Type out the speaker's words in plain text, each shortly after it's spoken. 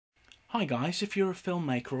Hi guys, if you're a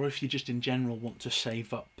filmmaker or if you just in general want to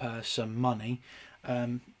save up some money,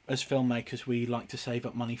 as filmmakers we like to save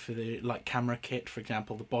up money for the camera kit. For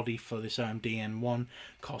example, the body for this OMD N1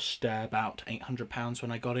 cost about £800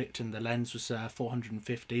 when I got it, and the lens was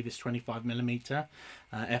 450, this 25mm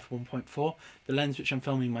f1.4. The lens which I'm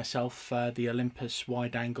filming myself, the Olympus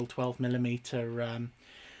wide angle 12mm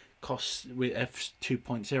costs with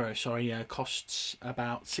f2.0 costs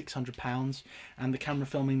about £600, and the camera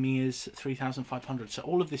filming me is 3,500. So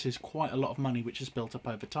all of this is quite a lot of money which has built up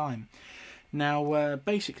over time. Now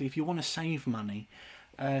basically, if you want to save money,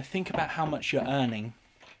 think about how much you're earning.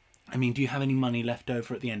 I mean, do you have any money left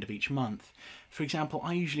over at the end of each month? For example,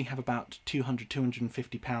 I usually have about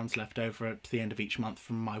 £250 left over at the end of each month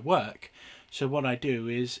from my work. So what I do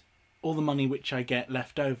is, all the money which I get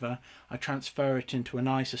left over, I transfer it into an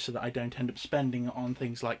ISA so that I don't end up spending it on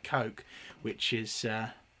things like Coke, which is,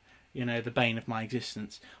 you know, the bane of my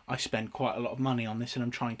existence. I spend quite a lot of money on this and I'm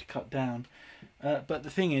trying to cut down. But the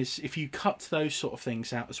thing is, if you cut those sort of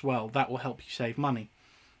things out as well, that will help you save money.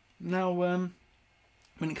 Now, when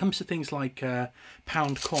it comes to things like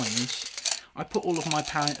pound coins, I put all of my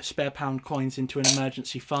spare pound coins into an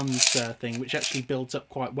emergency funds thing, which actually builds up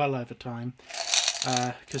quite well over time.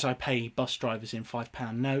 Because I pay bus drivers in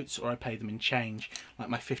 £5 notes, or I pay them in change, like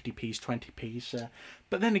my 50p's, 20p's.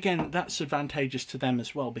 But then again, that's advantageous to them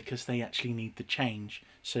as well, because they actually need the change.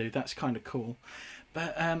 So that's kind of cool.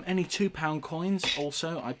 But any £2 coins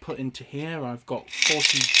also I put into here. I've got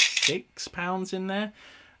 £46 in there.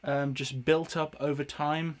 Just built up over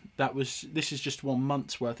time. This is just 1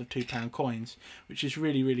 month's worth of £2 coins, which is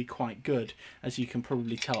really quite good. As you can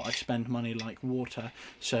probably tell, I spend money like water,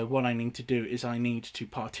 so what I need to do is I need to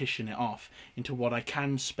partition it off into what I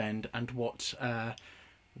can spend and what I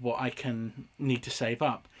can need to save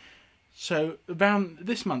up. So around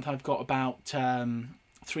this month I've got about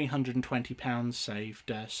 £320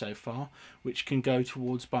 saved so far, which can go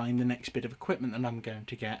towards buying the next bit of equipment that I'm going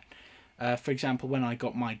to get. For example, when I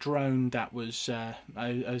got my drone, that was I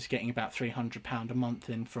was getting about £300 a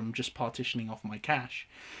month in from just partitioning off my cash.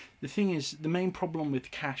 The thing is, the main problem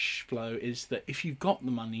with cash flow is that if you've got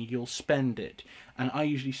the money, you'll spend it. And I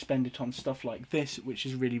usually spend it on stuff like this, which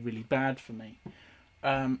is really bad for me.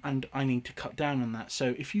 And I need to cut down on that.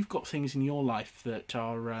 So if you've got things in your life that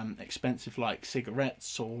are expensive, like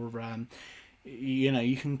cigarettes or you know,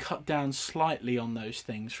 you can cut down slightly on those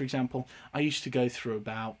things. For example, I used to go through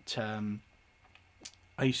about 8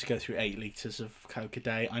 litres of Coke a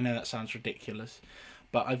day. I know that sounds ridiculous,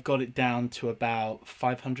 but I've got it down to about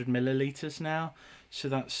 500 millilitres now. So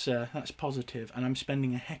that's positive, and I'm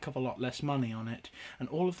spending a heck of a lot less money on it, and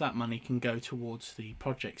all of that money can go towards the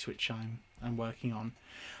projects which I'm working on.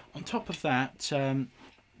 On top of that,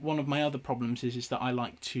 one of my other problems is that I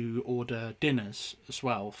like to order dinners as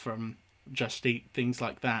well from Just Eat, things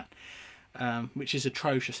like that, which is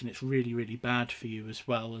atrocious, and it's really bad for you, as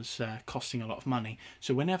well as costing a lot of money.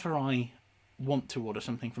 So whenever I want to order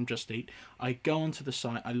something from Just Eat, I go onto the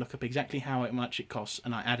site, I look up exactly how much it costs,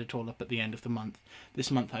 and I add it all up at the end of the month.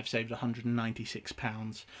 This month I've saved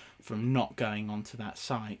 £196 from not going onto that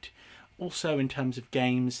site. Also, in terms of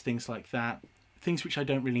games, things like that, things which I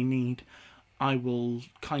don't really need, I will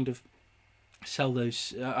kind of sell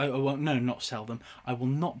those. Not sell them. I will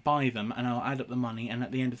not buy them, and I'll add up the money, and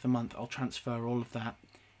at the end of the month I'll transfer all of that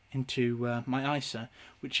into my ISA,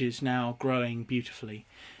 which is now growing beautifully.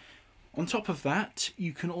 On top of that,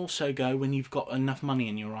 you can also go, when you've got enough money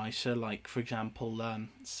in your ISA, like for example,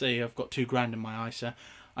 say I've got £2 in my ISA,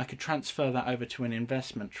 I could transfer that over to an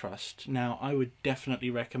investment trust. Now, I would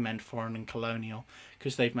definitely recommend Foreign and Colonial,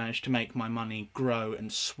 because they've managed to make my money grow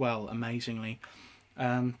and swell amazingly.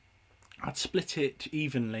 I'd split it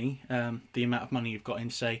evenly, the amount of money you've got in.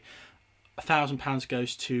 Say £1,000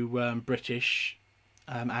 goes to British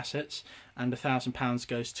assets, and £1,000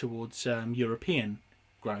 goes towards European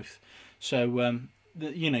growth. So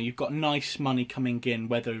you know, you've got nice money coming in,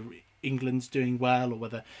 whether England's doing well or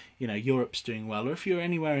whether, you know, Europe's doing well, or if you're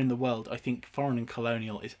anywhere in the world. I think Foreign and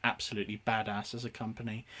Colonial is absolutely badass as a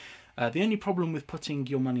company. The only problem with putting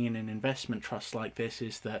your money in an investment trust like this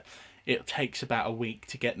is that it takes about a week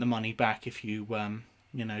to get the money back if you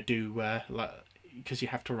you know, because you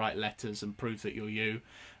have to write letters and prove that you're you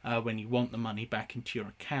when you want the money back into your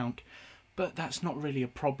account. But that's not really a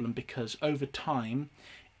problem, because over time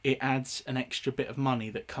it adds an extra bit of money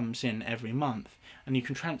that comes in every month, and you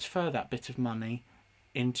can transfer that bit of money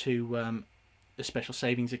into a special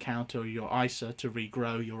savings account or your ISA to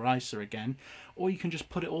regrow your ISA again, or you can just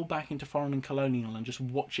put it all back into Foreign and Colonial and just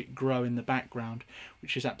watch it grow in the background,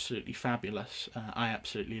 which is absolutely fabulous. I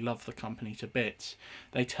absolutely love the company to bits.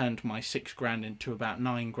 They turned my 6 grand into about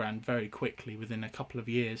 9 grand very quickly within a couple of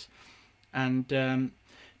years, and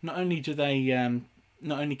not only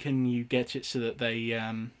can you get it so that they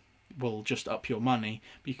will just up your money,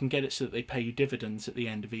 but you can get it so that they pay you dividends at the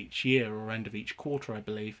end of each year or end of each quarter, I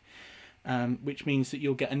believe. Which means that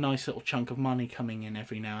you'll get a nice little chunk of money coming in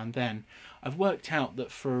every now and then. I've worked out that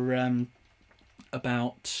for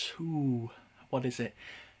about what is it?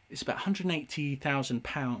 It's about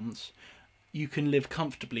 £180,000. You can live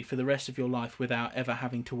comfortably for the rest of your life without ever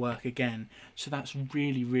having to work again. So that's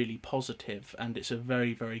really, really positive, and it's a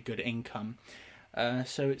very, very good income.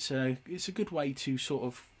 So it's a good way to sort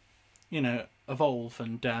of, evolve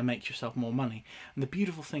and make yourself more money. And the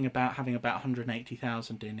beautiful thing about having about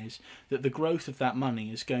 180,000 in is that the growth of that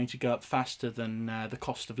money is going to go up faster than the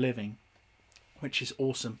cost of living, which is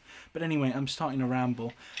awesome. But anyway, I'm starting to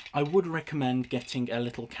ramble. I would recommend getting a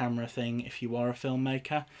little camera thing if you are a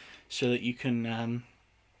filmmaker, so that you can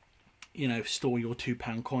store your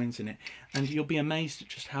 £2 coins in it, and you'll be amazed at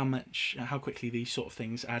just how quickly these sort of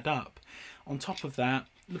things add up. On top of that,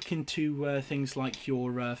 look into things like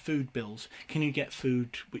your food bills. Can you get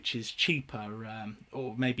food which is cheaper,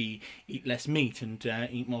 or maybe eat less meat and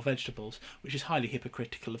eat more vegetables, which is highly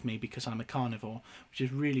hypocritical of me because I'm a carnivore, which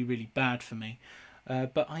is really, really bad for me.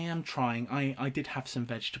 But I am trying. I did have some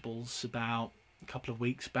vegetables about a couple of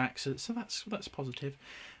weeks back, so that's positive.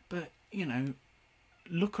 But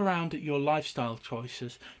look around at your lifestyle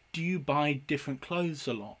choices. Do you buy different clothes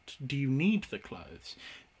a lot? Do you need the clothes?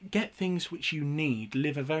 Get things which you need.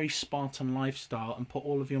 Live a very Spartan lifestyle and put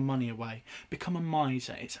all of your money away. Become a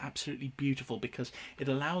miser. It's absolutely beautiful because it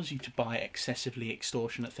allows you to buy excessively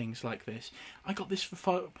extortionate things like this. I got this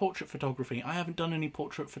for portrait photography. I haven't done any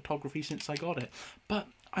portrait photography since I got it, but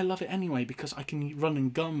I love it anyway because I can run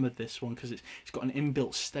and gun with this one because it's got an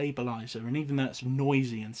inbuilt stabilizer, and even though it's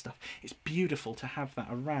noisy and stuff, it's beautiful to have that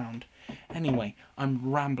around. Anyway, I'm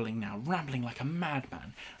rambling now, rambling like a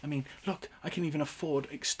madman. I mean, look, I can even afford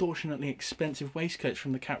extortionately expensive waistcoats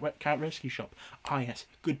from the cat rescue shop. Ah yes,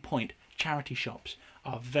 good point. Charity shops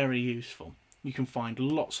are very useful. You can find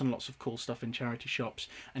lots and lots of cool stuff in charity shops,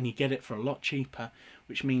 and you get it for a lot cheaper,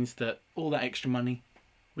 which means that all that extra money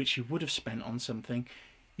which you would have spent on something,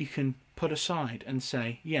 you can put aside and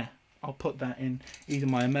say, yeah, I'll put that in either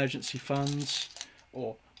my emergency funds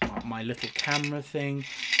or my little camera thing,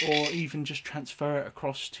 or even just transfer it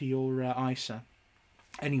across to your ISA.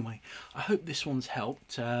 Anyway, I hope this one's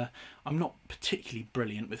helped. I'm not particularly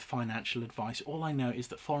brilliant with financial advice. All I know is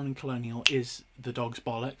that Foreign and Colonial is the dog's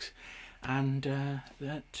bollocks, and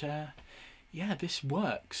yeah, this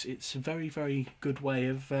works. It's a very, very good way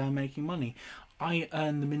of making money. I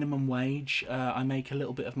earn the minimum wage. I make a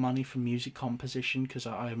little bit of money from music composition because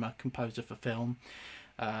I'm a composer for film,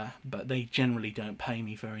 but they generally don't pay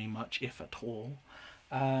me very much, if at all.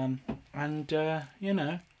 I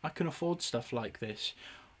can afford stuff like this.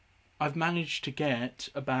 I've managed to get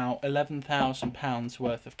about £11,000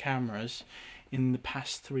 worth of cameras in the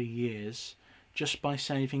past 3 years just by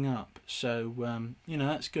saving up. So,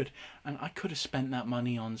 that's good. And I could have spent that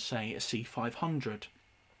money on, say, a C500.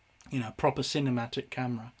 Proper cinematic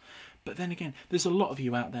camera. But then again, there's a lot of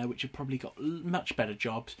you out there which have probably got much better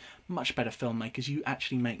jobs, much better filmmakers. You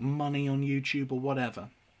actually make money on YouTube or whatever.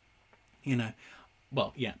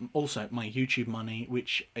 Well, yeah, also my YouTube money,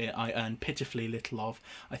 which I earn pitifully little of.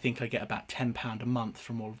 I think I get about £10 a month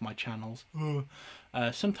from all of my channels.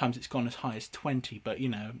 Sometimes it's gone as high as 20, but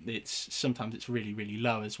sometimes it's really, really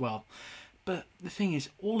low as well. But the thing is,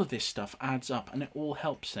 all of this stuff adds up and it all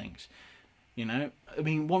helps things. I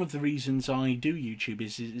mean, one of the reasons I do YouTube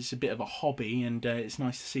is it's a bit of a hobby, and it's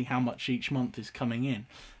nice to see how much each month is coming in.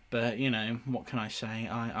 But, what can I say?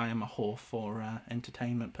 I am a whore for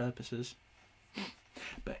entertainment purposes.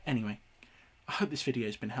 But anyway, I hope this video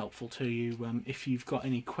has been helpful to you. If you've got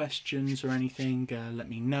any questions or anything, let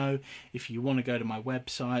me know. If you want to go to my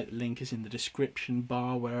website, the link is in the description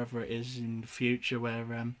bar, wherever it is in the future where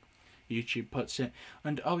YouTube puts it.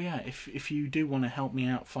 And oh yeah, if you do want to help me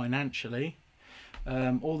out financially,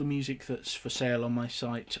 all the music that's for sale on my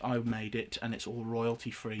site, I made it, and it's all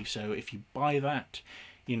royalty free. So if you buy that,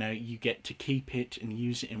 you get to keep it and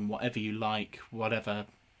use it in whatever you like,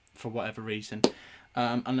 for whatever reason.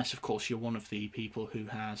 Unless, of course, you're one of the people who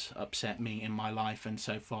has upset me in my life, and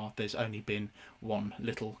so far there's only been one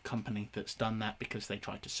little company that's done that because they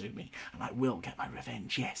tried to sue me, and I will get my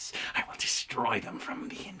revenge. Yes, I will destroy them from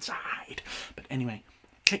the inside. But anyway,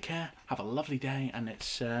 take care, have a lovely day, and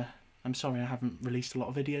it's I'm sorry I haven't released a lot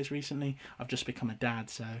of videos recently. I've just become a dad,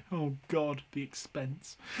 so oh god, the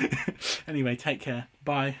expense. Anyway, take care.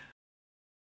 Bye.